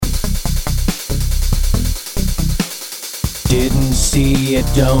see it,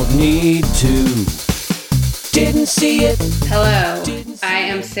 don't need to. Didn't see it. Hello, I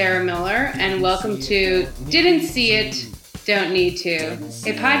am Sarah Miller, and welcome to Didn't See It, Don't Need to,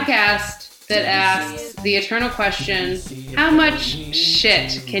 a podcast that asks the eternal question, how much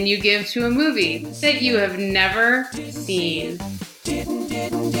shit can you give to a movie that you have never seen? Didn't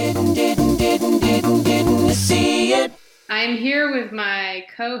see it. I'm here with my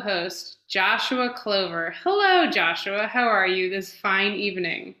co-host, Joshua Clover. Hello, Joshua. How are you this fine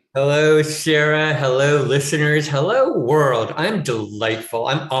evening? Hello, Sarah. Hello, listeners. Hello, world. I'm delightful.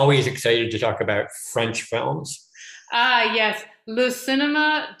 I'm always excited to talk about French films. Ah, yes. Le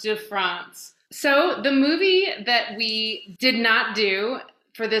Cinéma de France. So the movie that we did not do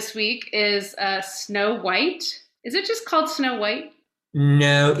for this week is Snow White. Is it just called Snow White?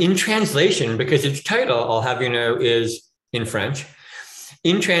 No, in translation, because its title, I'll have you know, is in French.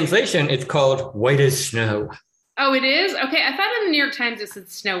 In translation, it's called White as Snow. Oh, it is? Okay, I thought in the New York Times it said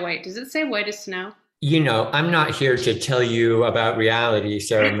Snow White. Does it say White as Snow? You know, I'm not here to tell you about reality,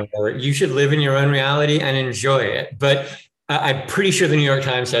 Sarah Miller. You should live in your own reality and enjoy it. But I'm pretty sure the New York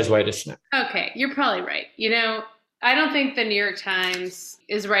Times says White as Snow. Okay, you're probably right. You know, I don't think the New York Times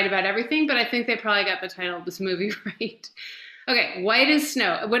is right about everything, but I think they probably got the title of this movie right. Okay, White as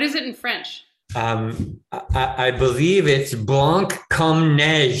Snow. What is it in French? I believe it's Blanc comme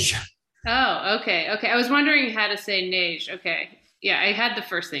neige. Oh, okay. I was wondering how to say neige. Okay. Yeah, I had the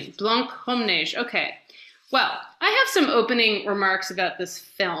first thing. Blanc comme neige. Okay. Well, I have some opening remarks about this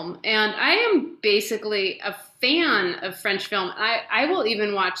film, and I am basically a fan of French film. I will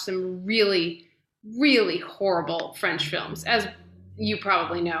even watch some really, really horrible French films, as you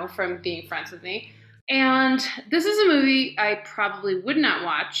probably know from being friends with me. And this is a movie I probably would not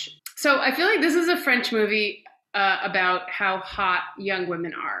watch. So I feel like this is a French movie about how hot young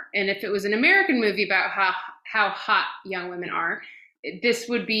women are. And if it was an American movie about how hot young women are, this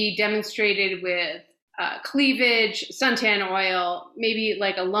would be demonstrated with cleavage, suntan oil, maybe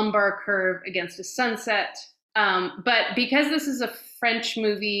like a lumbar curve against a sunset. But because this is a French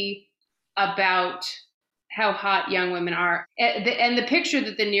movie about how hot young women are, and the picture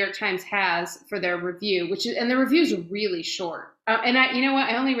that the New York Times has for their review, and the review's really short. And you know what?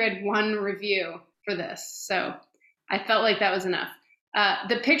 I only read one review for this, so I felt like that was enough.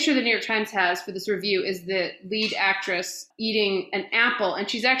 The picture the New York Times has for this review is the lead actress eating an apple, and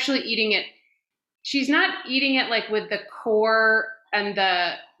she's actually eating it. She's not eating it like with the core and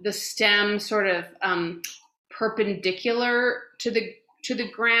the stem sort of perpendicular to the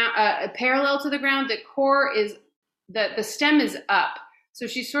ground, parallel to the ground. The core is the stem is up, so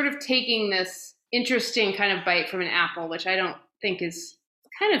she's sort of taking this interesting kind of bite from an apple, which I don't think is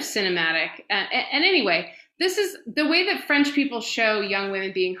kind of cinematic. And anyway, this is the way that French people show young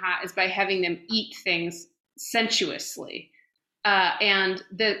women being hot is by having them eat things sensuously. And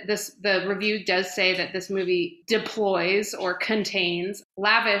the review does say that this movie deploys or contains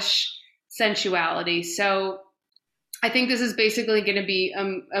lavish sensuality. So I think this is basically going to be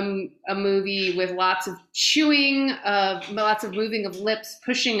a movie with lots of chewing, lots of moving of lips,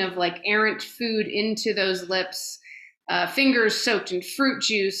 pushing of like errant food into those lips, fingers soaked in fruit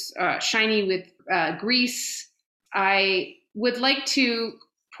juice, shiny with grease. I would like to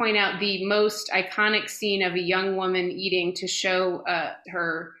point out the most iconic scene of a young woman eating to show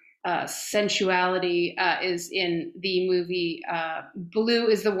her sensuality is in the movie Blue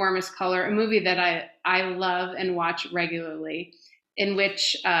is the Warmest Color, a movie that I love and watch regularly, in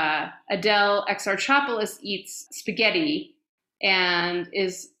which Adele Exarchopoulos eats spaghetti and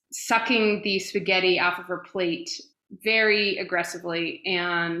is sucking the spaghetti off of her plate very aggressively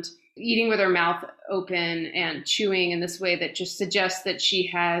and eating with her mouth open and chewing in this way that just suggests that she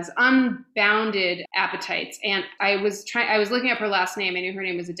has unbounded appetites. And I was looking up her last name. I knew her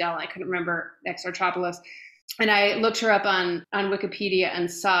name was Adele. I couldn't remember Exarchopoulos. And I looked her up on Wikipedia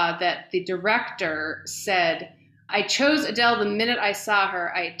and saw that the director said, I chose Adele the minute I saw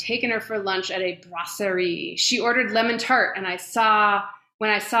her. I had taken her for lunch at a brasserie. She ordered lemon tart, and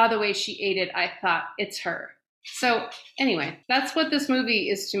when I saw the way she ate it, I thought, it's her. So anyway, that's what this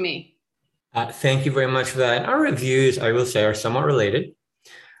movie is to me. Thank you very much for that. And our reviews, I will say, are somewhat related.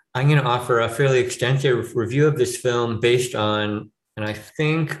 I'm going to offer a fairly extensive review of this film based on, and I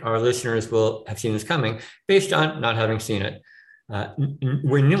think our listeners will have seen this coming, based on not having seen it,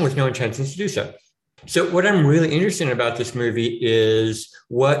 with no intentions to do so. So what I'm really interested in about this movie is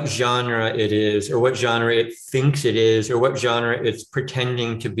what genre it is, or what genre it thinks it is, or what genre it's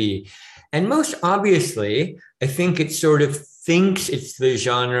pretending to be. And most obviously, I think it sort of thinks it's the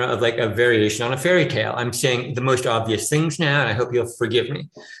genre of like a variation on a fairy tale. I'm saying the most obvious things now, and I hope you'll forgive me.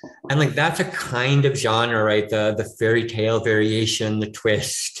 And like that's a kind of genre, right? The fairy tale variation, the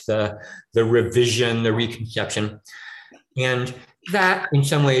twist, the revision, the reconception. And that in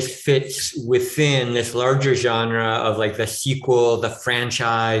some ways fits within this larger genre of like the sequel, the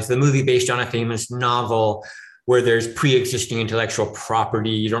franchise, the movie based on a famous novel where there's pre-existing intellectual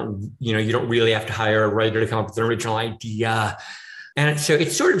property. You don't really have to hire a writer to come up with an original idea. And so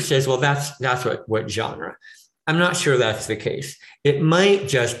it sort of says, well, that's what genre. I'm not sure that's the case. It might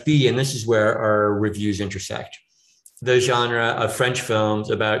just be, and this is where our reviews intersect, the genre of French films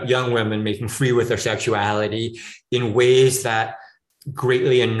about young women making free with their sexuality in ways that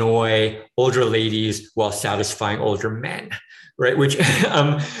greatly annoy older ladies while satisfying older men, right? Which is,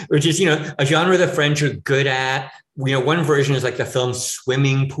 a genre the French are good at. One version is like the film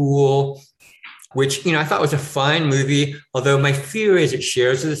Swimming Pool, which, I thought was a fine movie. Although my fear is it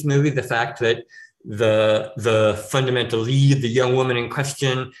shares with this movie the fact that the fundamental lead, the young woman in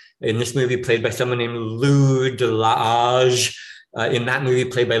question in this movie, played by someone named Lou Delage, in that movie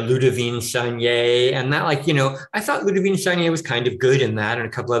played by Ludivine Sagnier. And that, I thought Ludivine Sagnier was kind of good in that and a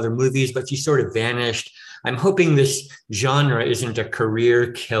couple other movies, but she sort of vanished. I'm hoping this genre isn't a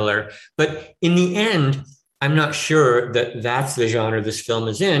career killer. But in the end, I'm not sure that that's the genre this film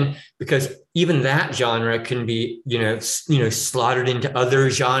is in, because even that genre can be, slaughtered into other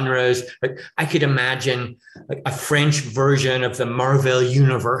genres. Like I could imagine like a French version of the Marvel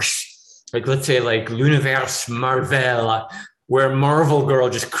universe, like let's say like l'univers Marvel, where Marvel Girl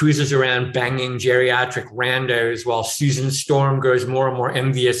just cruises around banging geriatric randos while Susan Storm grows more and more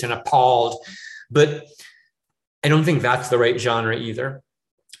envious and appalled. But I don't think that's the right genre either.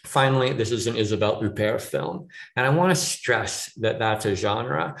 Finally, this is an Isabelle Huppert film. And I want to stress that that's a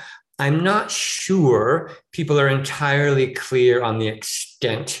genre. I'm not sure people are entirely clear on the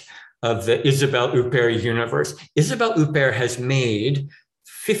extent of the Isabelle Huppert universe. Isabelle Huppert has made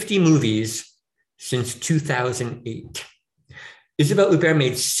 50 movies since 2008. Isabelle Huppert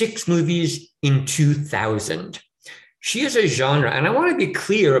made 6 movies in 2000. She is a genre, and I want to be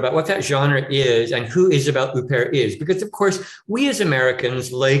clear about what that genre is and who Isabelle Huppert is, because, of course, we as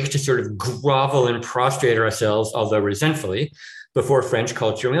Americans like to sort of grovel and prostrate ourselves, although resentfully, before French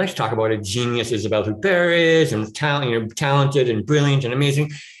culture. And we like to talk about what a genius Isabelle Huppert is, and talented and brilliant and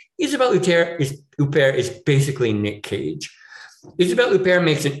amazing. Isabelle Huppert is basically Nick Cage. Isabelle Huppert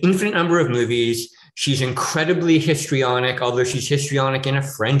makes an infinite number of movies. She's incredibly histrionic, although she's histrionic in a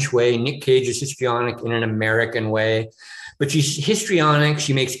French way. Nick Cage is histrionic in an American way. But she's histrionic.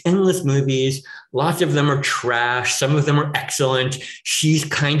 She makes endless movies. Lots of them are trash. Some of them are excellent. She's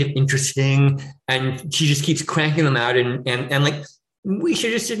kind of interesting. And she just keeps cranking them out. And like, we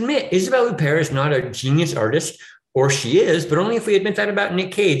should just admit, Isabelle Huppert is not a genius artist, or she is, but only if we admit that about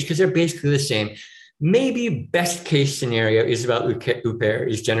Nick Cage, because they're basically the same. Maybe best case scenario, Isabelle Huppert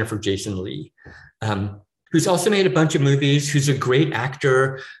is Jennifer Jason Leigh, who's also made a bunch of movies, who's a great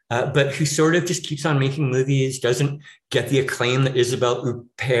actor, but who sort of just keeps on making movies, doesn't get the acclaim that Isabelle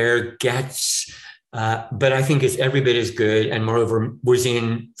Huppert gets, but I think is every bit as good, and moreover was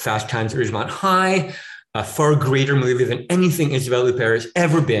in Fast Times at Ridgemont High, a far greater movie than anything Isabelle Huppert has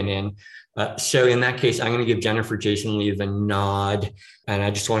ever been in. So in that case, I'm going to give Jennifer Jason Leigh the nod. And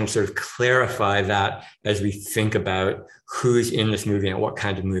I just want to sort of clarify that as we think about who's in this movie and what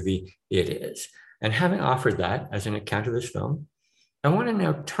kind of movie it is. And having offered that as an account of this film, I want to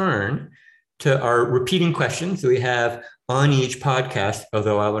now turn to our repeating questions that we have on each podcast,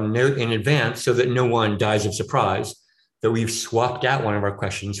 although I will note in advance so that no one dies of surprise that we've swapped out one of our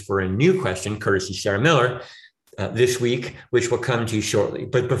questions for a new question, courtesy Sarah Miller, this week, which we'll come to shortly.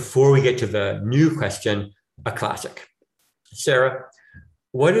 But before we get to the new question, a classic. Sarah,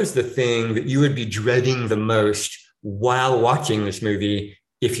 what is the thing that you would be dreading the most while watching this movie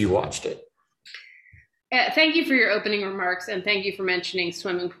if you watched it? Thank you for your opening remarks, and thank you for mentioning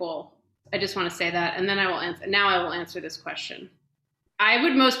Swimming Pool. I just want to say that, and then I will answer this question. I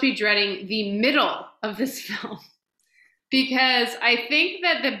would most be dreading the middle of this film, because I think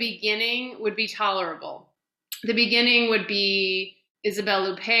that the beginning would be tolerable. The beginning would be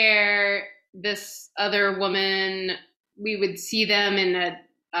Isabelle Huppert, this other woman. We would see them in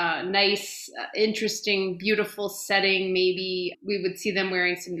a nice, interesting, beautiful setting. Maybe we would see them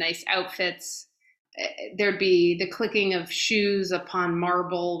wearing some nice outfits. There'd be the clicking of shoes upon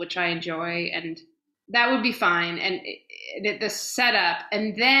marble, which I enjoy, and that would be fine. And the setup.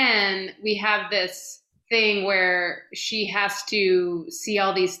 And then we have this thing where she has to see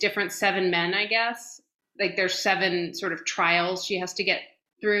all these different 7 men, I guess. Like there's 7 sort of trials she has to get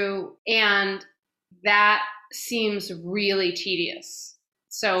through. And that seems really tedious.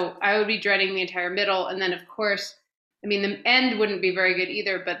 So I would be dreading the entire middle. And then, of course, I mean, the end wouldn't be very good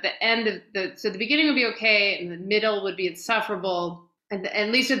either, but the end of the beginning would be okay, and the middle would be insufferable. And at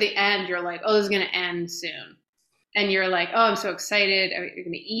least at the end, you're like, oh, this is going to end soon. And you're like, oh, I'm so excited. You're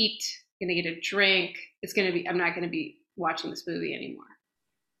going to eat, you're going to get a drink. I'm not going to be watching this movie anymore.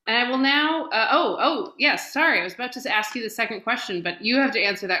 And I will now, yes, sorry. I was about to ask you the second question, but you have to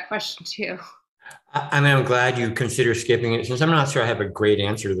answer that question too. I mean, I'm glad you consider skipping it, since I'm not sure I have a great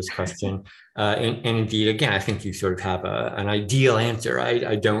answer to this question. And indeed, again, I think you sort of have an ideal answer.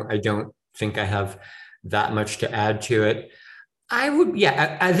 I don't think I have that much to add to it. I would,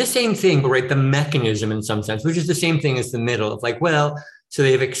 the same thing, but right, the mechanism in some sense, which is the same thing as the middle of like, well, so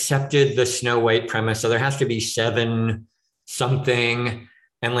they've accepted the Snow White premise, so there has to be 7 something,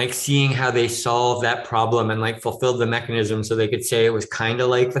 and like seeing how they solve that problem and like fulfill the mechanism so they could say it was kind of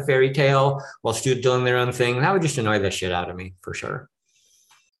like the fairy tale while still doing their own thing. That would just annoy the shit out of me for sure.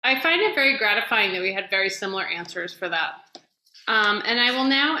 I find it very gratifying that we had very similar answers for that. And I will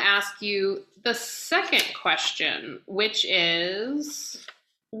now ask you the second question, which is,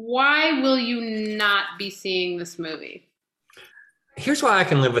 why will you not be seeing this movie? Here's why I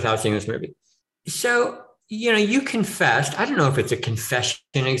can live without seeing this movie. So, you confessed, I don't know if it's a confession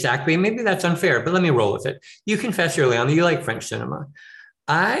exactly, maybe that's unfair, but let me roll with it. You confessed early on that you like French cinema.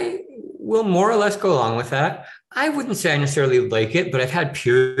 I will more or less go along with that. I wouldn't say I necessarily like it, but I've had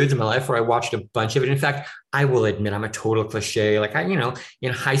periods in my life where I watched a bunch of it. In fact, I will admit I'm a total cliche. Like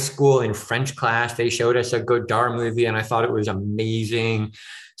in high school, in French class, they showed us a Godard movie and I thought it was amazing.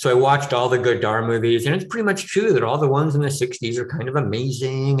 So I watched all the Godard movies, and it's pretty much true that all the ones in the 60s are kind of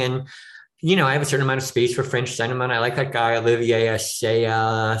amazing. And I have a certain amount of space for French cinema, and I like that guy, Olivier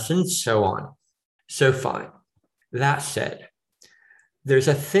Assayas, and so on. So fine. That said, there's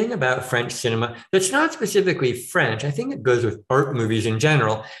a thing about French cinema that's not specifically French. I think it goes with art movies in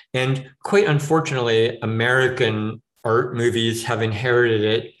general. And quite unfortunately, American art movies have inherited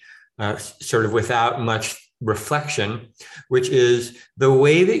it sort of without much reflection, which is the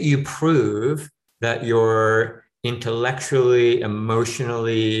way that you prove that you're intellectually,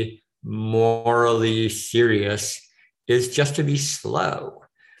 emotionally, morally serious is just to be slow.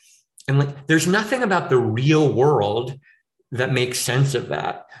 And like, there's nothing about the real world that makes sense of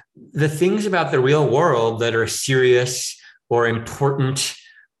that. The things about the real world that are serious or important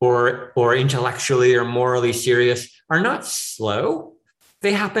or intellectually or morally serious are not slow.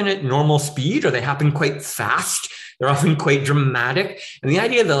 They happen at normal speed, or they happen quite fast. They're often quite dramatic. And the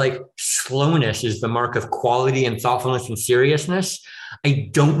idea that like slowness is the mark of quality and thoughtfulness and seriousness, I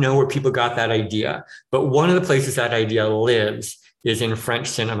don't know where people got that idea. But one of the places that idea lives is in French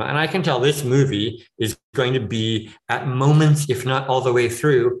cinema. And I can tell this movie is going to be at moments, if not all the way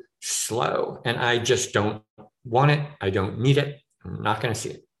through, slow. And I just don't want it. I don't need it. I'm not going to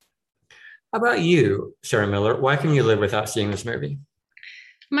see it. How about you, Sarah Miller? Why can you live without seeing this movie?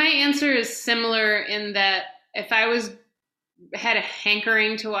 My answer is similar in that if I had a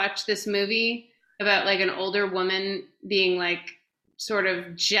hankering to watch this movie about like an older woman being like sort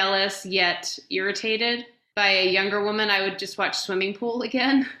of jealous yet irritated by a younger woman, I would just watch Swimming Pool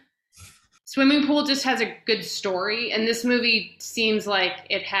again. Swimming Pool just has a good story, and this movie seems like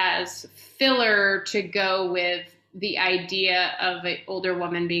it has filler to go with the idea of an older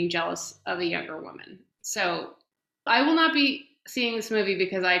woman being jealous of a younger woman. So I will not be seeing this movie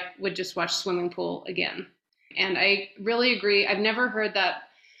because I would just watch Swimming Pool again. And I really agree. I've never heard that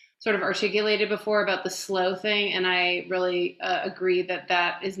sort of articulated before about the slow thing, and I really agree that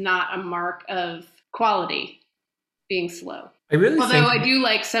that is not a mark of quality, being slow. Although I do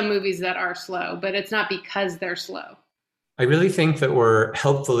like some movies that are slow, but it's not because they're slow. I really think that we're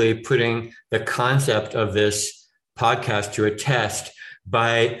helpfully putting the concept of this podcast to a test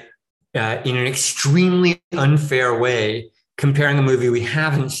by, in an extremely unfair way, comparing a movie we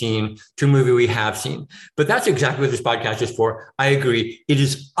haven't seen to a movie we have seen. But that's exactly what this podcast is for. I agree. It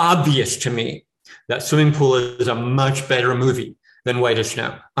is obvious to me that Swimming Pool is a much better movie than White as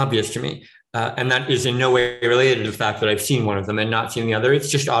Snow. Obvious to me. And that is in no way related to the fact that I've seen one of them and not seen the other. It's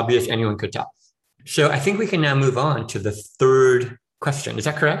just obvious. Anyone could tell. So I think we can now move on to the third question. Is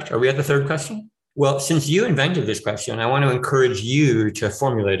that correct? Are we at the third question? Well, since you invented this question, I want to encourage you to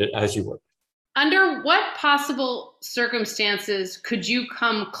formulate it as you would. Under what possible circumstances could you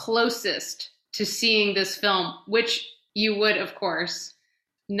come closest to seeing this film, which you would, of course,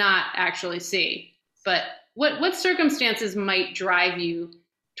 not actually see? But what circumstances might drive you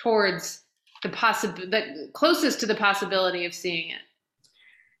towards the closest to the possibility of seeing it?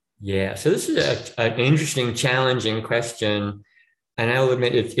 Yeah, so this is an interesting, challenging question. And I will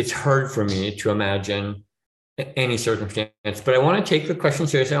admit it's hard for me to imagine any circumstance. But I want to take the question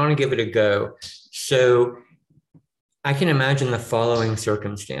seriously. I want to give it a go. So I can imagine the following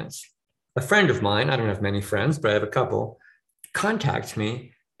circumstance. A friend of mine, I don't have many friends, but I have a couple, contacts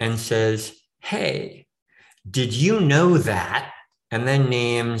me and says, hey, did you know that? And then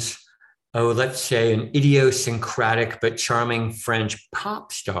names, let's say an idiosyncratic but charming French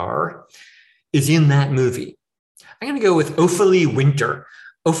pop star is in that movie. I'm going to go with Ophélie Winter.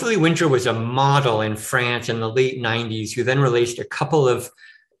 Ophélie Winter was a model in France in the late 90s who then released a couple of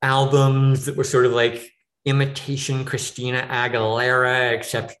albums that were sort of like imitation Christina Aguilera,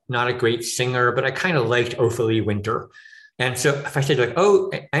 except not a great singer, but I kind of liked Ophélie Winter. And so if I said like,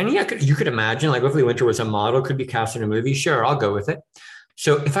 and yeah, you could imagine like Ophélie Winter was a model, could be cast in a movie. Sure, I'll go with it.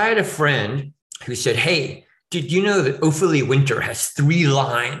 So if I had a friend who said, hey, did you know that Ophélie Winter has 3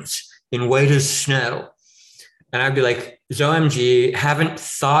 lines in White as Snow? And I'd be like, OMG, haven't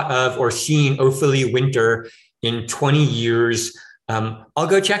thought of or seen Ophélie Winter in 20 years. I'll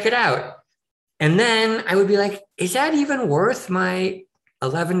go check it out. And then I would be like, is that even worth my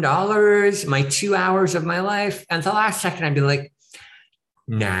 $11, my 2 hours of my life? And the last second, I'd be like,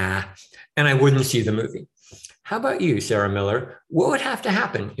 nah. And I wouldn't see the movie. How about you, Sarah Miller? What would have to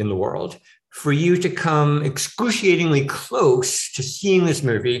happen in the world for you to come excruciatingly close to seeing this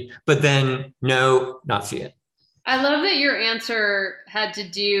movie, but then no, not see it? I love that your answer had to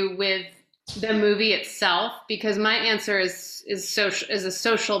do with the movie itself, because my answer is a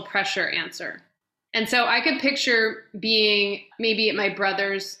social pressure answer. And so I could picture being maybe at my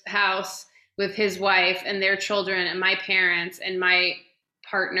brother's house with his wife and their children and my parents and my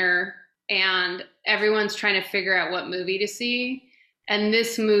partner, and everyone's trying to figure out what movie to see. And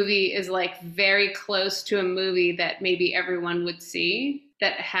this movie is like very close to a movie that maybe everyone would see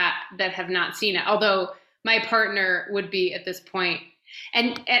that have not seen it. Although my partner would be at this point.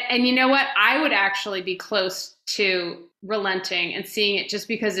 And you know what? I would actually be close to relenting and seeing it just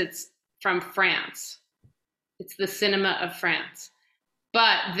because it's from France. It's the cinema of France.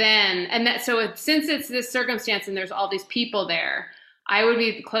 But then, since it's this circumstance and there's all these people there, I would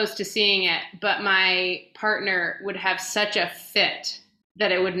be close to seeing it, but my partner would have such a fit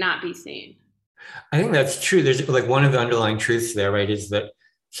that it would not be seen. I think that's true. There's like one of the underlying truths there, right, is that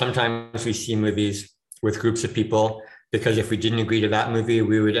sometimes we see movies with groups of people because if we didn't agree to that movie,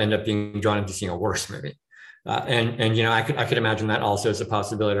 we would end up being drawn into seeing a worse movie. And you know, I could imagine that also as a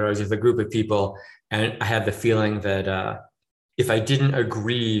possibility. I was with a group of people, and I had the feeling that if I didn't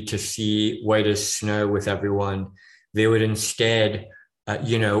agree to see White as Snow with everyone, they would instead,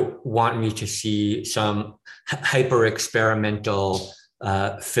 want me to see some hyper experimental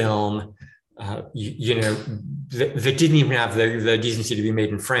film, that didn't even have the decency to be made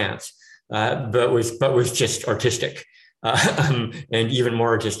in France, but was just artistic. And even more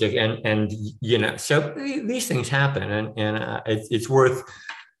artistic, and so these things happen, and it's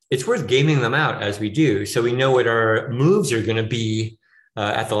worth gaming them out as we do, so we know what our moves are going to be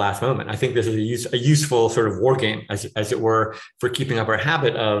at the last moment. I think this is a useful sort of war game, as it were, for keeping up our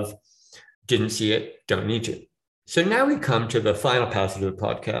habit of didn't see it, don't need to. So now we come to the final passage of the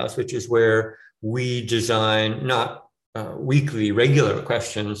podcast, which is where we design not weekly regular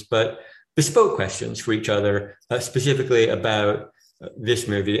questions, but bespoke questions for each other, specifically about this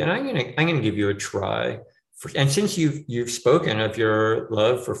movie. And I'm gonna give you a try. And since you've spoken of your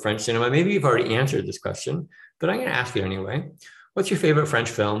love for French cinema, maybe you've already answered this question, but I'm gonna ask it anyway. What's your favorite French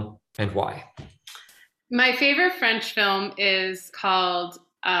film and why? My favorite French film is called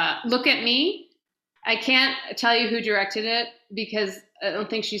Look at Me. I can't tell you who directed it because I don't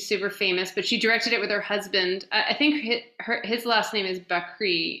think she's super famous, but she directed it with her husband. I think his last name is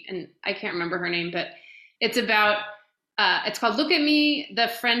Bacri, and I can't remember her name, but it's about, it's called Look at Me. The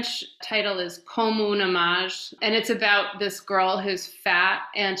French title is Comme une image, and it's about this girl who's fat,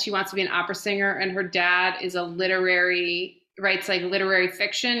 and she wants to be an opera singer, and her dad is writes like literary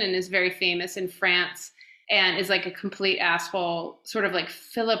fiction and is very famous in France, and is like a complete asshole, sort of like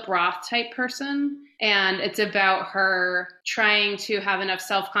Philip Roth type person. And it's about her trying to have enough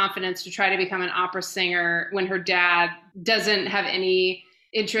self-confidence to try to become an opera singer when her dad doesn't have any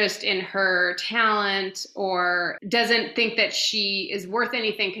interest in her talent or doesn't think that she is worth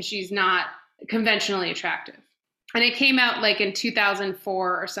anything because she's not conventionally attractive. And it came out like in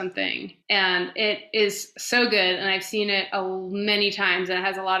 2004 or something. And it is so good. And I've seen it many times, and it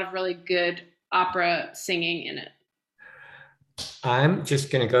has a lot of really good opera singing in it. I'm just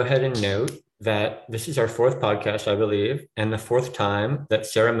going to go ahead and note that this is our 4th podcast, I believe, and the 4th time that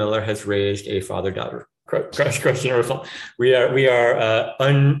Sarah Miller has raised a father-daughter Question, Ursula. We are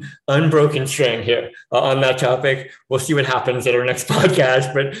unbroken string here on that topic. We'll see what happens at our next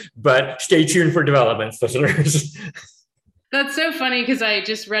podcast, but stay tuned for developments, listeners. That's so funny because I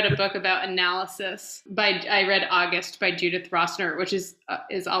just read a book about analysis I read August by Judith Rosner, which is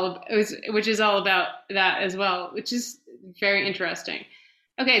all about that as well, which is very interesting.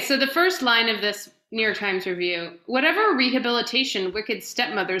 Okay, so the first line of this New York Times review: whatever rehabilitation wicked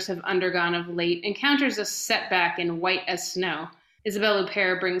stepmothers have undergone of late encounters a setback in White as Snow. Isabelle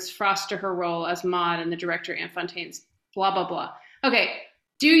Huppert brings frost to her role as Maud and the director Anne Fontaine's blah, blah, blah. Okay,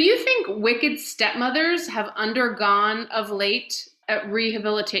 do you think wicked stepmothers have undergone of late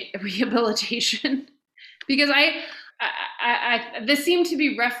rehabilitation? Because I this seemed to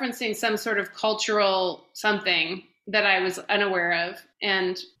be referencing some sort of cultural something that I was unaware of.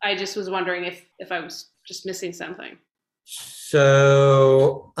 And I just was wondering if I was just missing something.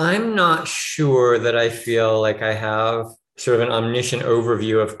 So I'm not sure that I feel like I have sort of an omniscient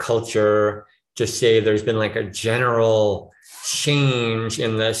overview of culture to say there's been like a general change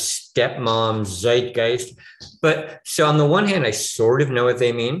in the stepmom zeitgeist. But so on the one hand, I sort of know what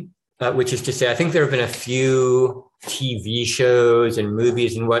they mean, which is to say, I think there have been a few TV shows and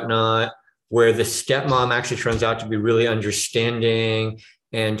movies and whatnot where the stepmom actually turns out to be really understanding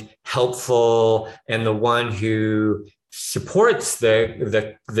and helpful, and the one who supports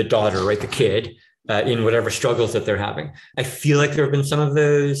the daughter, right, the kid, in whatever struggles that they're having. I feel like there have been some of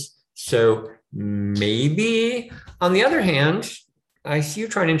those. So maybe. On the other hand, I see you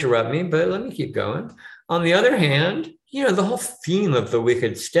trying to interrupt me, but let me keep going. On the other hand, the whole theme of the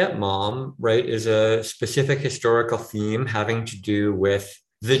wicked stepmom, right, is a specific historical theme having to do with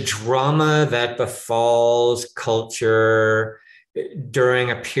the drama that befalls culture during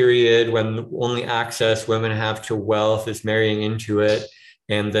a period when only access women have to wealth is marrying into it,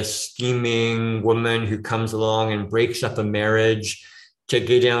 and the scheming woman who comes along and breaks up a marriage to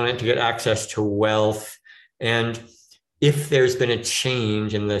get on it to get access to wealth. And if there's been a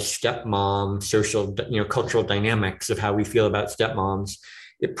change in the stepmom social, cultural dynamics of how we feel about stepmoms,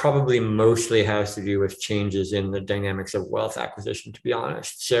 it probably mostly has to do with changes in the dynamics of wealth acquisition, to be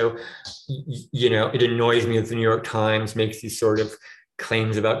honest. So, it annoys me that the New York Times makes these sort of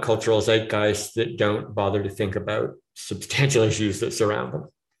claims about cultural zeitgeist that don't bother to think about substantial issues that surround them.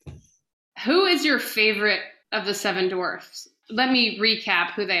 Who is your favorite of the seven dwarfs? Let me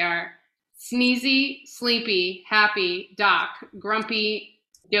recap who they are. Sneezy, Sleepy, Happy, Doc, Grumpy,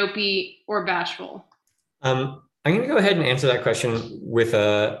 Dopey, or Bashful? I'm going to go ahead and answer that question with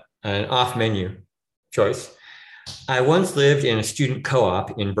an off-menu choice. I once lived in a student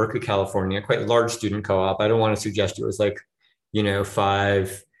co-op in Berkeley, California, quite a large student co-op. I don't want to suggest it was like,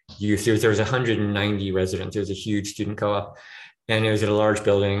 5 youth. There was 190 residents. It was a huge student co-op, and it was at a large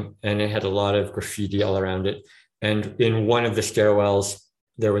building, and it had a lot of graffiti all around it. And in one of the stairwells,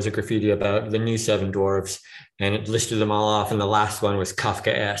 there was a graffiti about the new seven dwarfs, and it listed them all off. And the last one was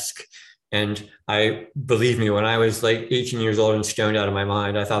Kafkaesque. And believe me, when I was like 18 years old and stoned out of my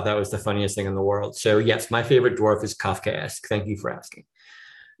mind, I thought that was the funniest thing in the world. So yes, my favorite dwarf is Kafkaesque. Thank you for asking.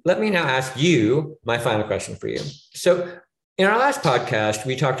 Let me now ask you my final question for you. So in our last podcast,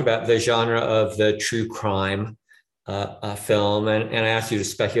 we talked about the genre of the true crime film, and I asked you to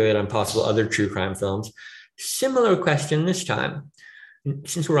speculate on possible other true crime films. Similar question this time.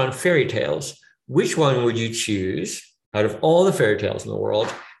 Since we're on fairy tales, which one would you choose out of all the fairy tales in the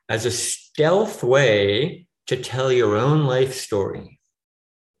world as a stealth way to tell your own life story?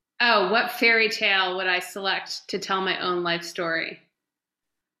 Oh, what fairy tale would I select to tell my own life story?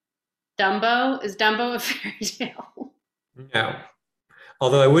 Dumbo? Is Dumbo a fairy tale? No.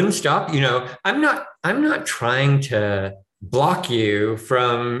 Although I wouldn't stop, I'm not trying to block you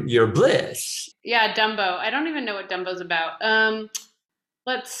from your bliss. Yeah, Dumbo. I don't even know what Dumbo's about.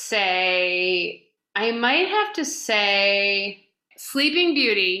 Let's say, I might have to say Sleeping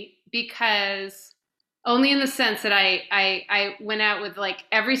Beauty, because only in the sense that I went out with, like,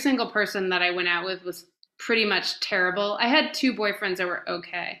 every single person that I went out with was pretty much terrible. I had 2 boyfriends that were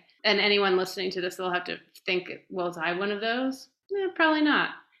okay. And anyone listening to this will have to think, well, was I one of those? Probably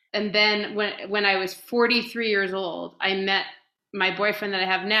not. And then when I was 43 years old, I met my boyfriend that I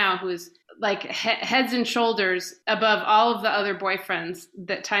have now, who is like heads and shoulders above all of the other boyfriends,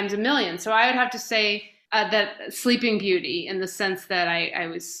 that times a million. So I would have to say that Sleeping Beauty, in the sense that I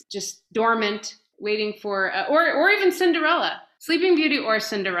was just dormant, waiting for, or even Cinderella. Sleeping Beauty or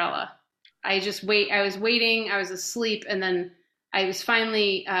Cinderella. I was waiting, I was asleep, and then I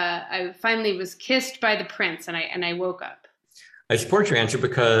finally was kissed by the prince, and I woke up. I support your answer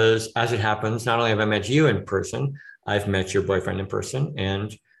because, as it happens, not only have I met you in person, I've met your boyfriend in person,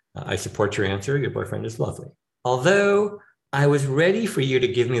 and I support your answer. Your boyfriend is lovely. Although I was ready for you to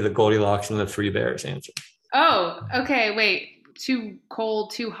give me the Goldilocks and the Three Bears answer. Oh, okay. Wait. Too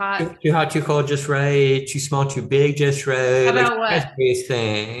cold, too hot. Too hot, too cold, just right. Too small, too big, just right. How about what? These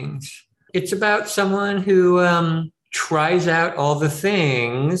things. It's about someone who tries out all the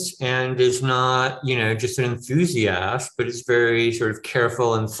things and is not, just an enthusiast, but is very sort of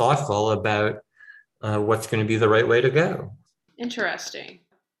careful and thoughtful about what's going to be the right way to go. Interesting.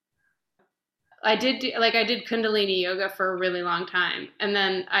 I did Kundalini yoga for a really long time. And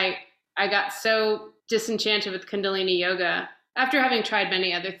then I got so disenchanted with Kundalini yoga after having tried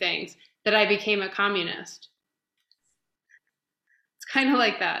many other things that I became a communist. It's kind of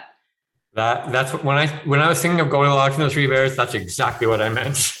like that. That's what, when I was thinking of Goldilocks and the Three Bears, that's exactly what I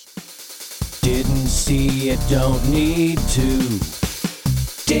meant. Didn't see it, don't need to.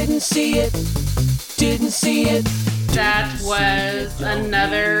 Didn't see it, didn't see it. That was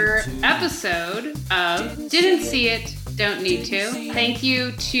another episode of Didn't See It, Don't Need To. Thank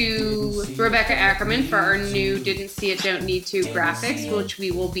you to Rebecca Ackerman for our new Didn't See It, Don't Need To graphics, which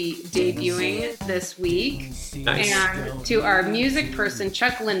we will be debuting this week. Nice. And to our music person,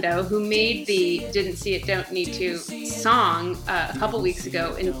 Chuck Lindo, who made the Didn't See It, Don't Need To song a couple weeks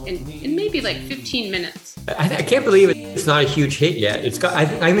ago in maybe like 15 minutes. I can't believe it's not a huge hit yet. It's got. I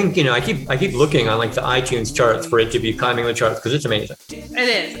think I keep looking on like the iTunes charts for it to be climbing the charts because it's amazing. It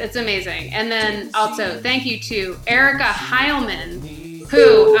is. It's amazing. And then also thank you to Erica Heilman,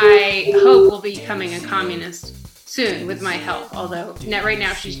 who I hope will be becoming a communist soon with my help. Although right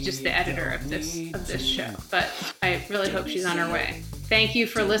now she's just the editor of this show, but I really hope she's on her way. Thank you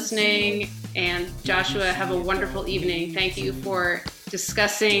for listening, and Joshua, have a wonderful evening. Thank you for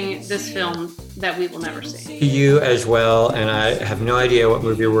discussing this film that we will never see. You as well, and I have no idea what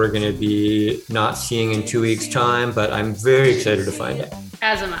movie we're going to be not seeing in 2 weeks' time, but I'm very excited to find out.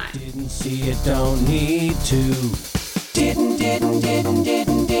 As am I. Didn't see it, don't need to. Didn't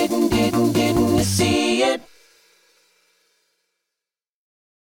see